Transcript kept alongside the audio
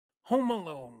Home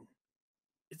Alone.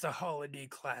 It's a holiday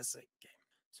classic.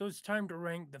 So it's time to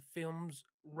rank the films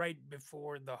right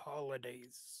before the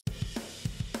holidays.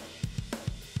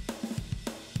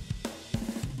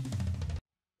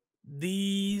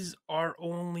 These are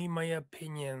only my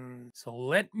opinions, so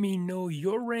let me know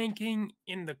your ranking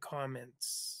in the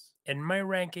comments. And my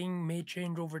ranking may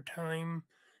change over time.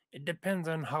 It depends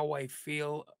on how I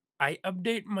feel. I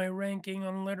update my ranking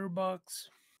on Letterboxd.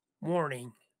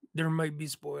 Warning, there might be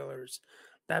spoilers.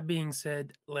 That being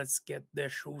said, let's get the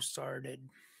show started.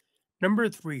 Number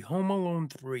 3, Home Alone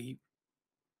 3.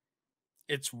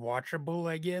 It's watchable,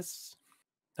 I guess.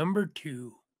 Number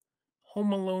 2,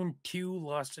 Home Alone 2,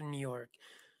 Lost in New York.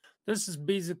 This is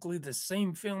basically the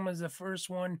same film as the first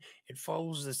one. It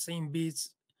follows the same beats,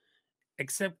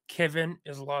 except Kevin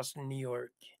is lost in New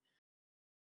York.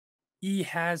 He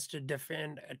has to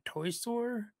defend a toy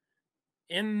store,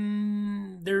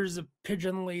 and there's a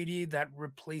pigeon lady that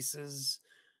replaces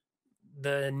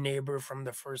the neighbor from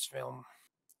the first film.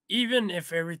 Even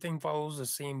if everything follows the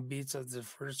same beats as the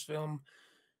first film,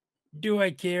 do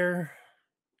I care?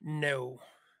 No.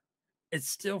 It's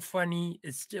still funny,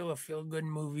 it's still a feel good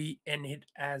movie, and it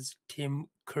has Tim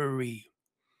Curry.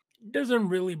 It doesn't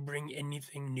really bring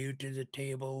anything new to the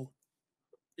table.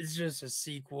 It's just a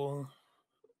sequel,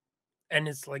 and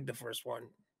it's like the first one.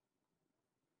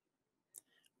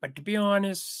 But to be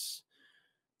honest,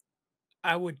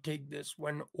 I would take this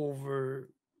one over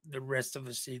the rest of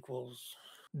the sequels.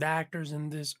 The actors in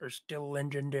this are still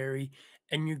legendary,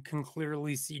 and you can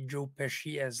clearly see Joe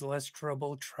Pesci has less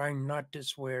trouble trying not to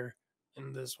swear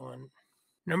in this one.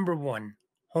 Number 1,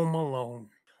 Home Alone.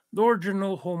 The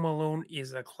original Home Alone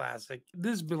is a classic.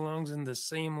 This belongs in the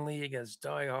same league as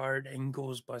Die Hard and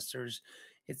Ghostbusters.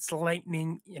 It's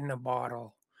lightning in a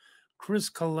bottle. Chris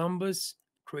Columbus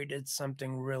created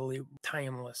something really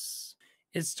timeless.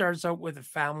 It starts out with a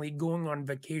family going on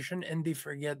vacation and they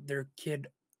forget their kid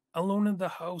alone in the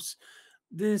house.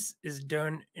 This is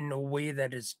done in a way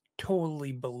that is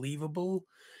totally believable.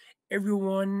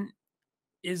 Everyone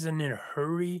is in a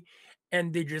hurry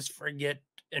and they just forget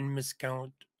and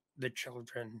miscount the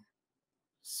children.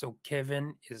 So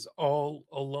Kevin is all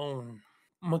alone.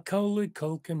 Macaulay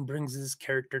Culkin brings his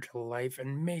character to life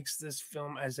and makes this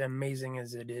film as amazing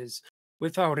as it is.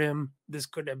 Without him, this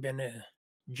could have been a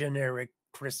generic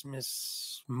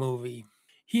Christmas movie.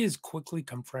 He is quickly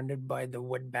confronted by the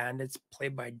Wet Bandits,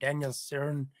 played by Daniel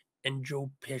Stern and Joe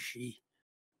Pesci.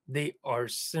 They are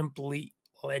simply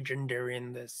legendary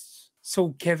in this.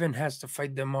 So Kevin has to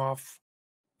fight them off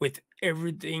with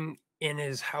everything in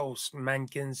his house: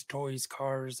 mannequins, toys,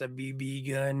 cars, a BB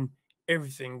gun,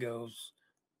 everything goes.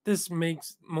 This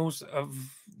makes most of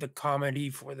the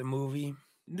comedy for the movie.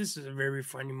 This is a very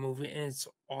funny movie and it's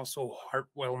also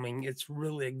heartwarming. It's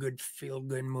really a good feel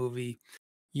good movie.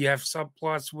 You have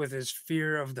subplots with his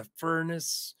fear of the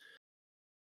furnace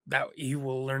that he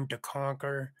will learn to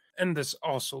conquer, and this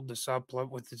also the subplot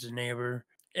with his neighbor.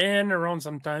 And around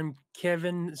some time,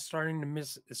 Kevin starting to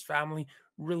miss his family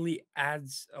really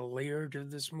adds a layer to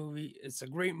this movie. It's a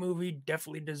great movie,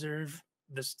 definitely deserve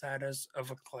the status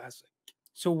of a classic.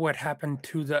 So what happened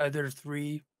to the other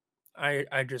three?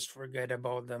 I just forget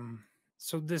about them.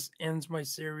 So this ends my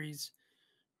series,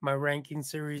 my ranking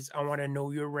series. I want to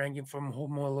know your ranking from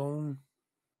Home Alone.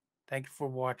 Thank you for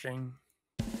watching.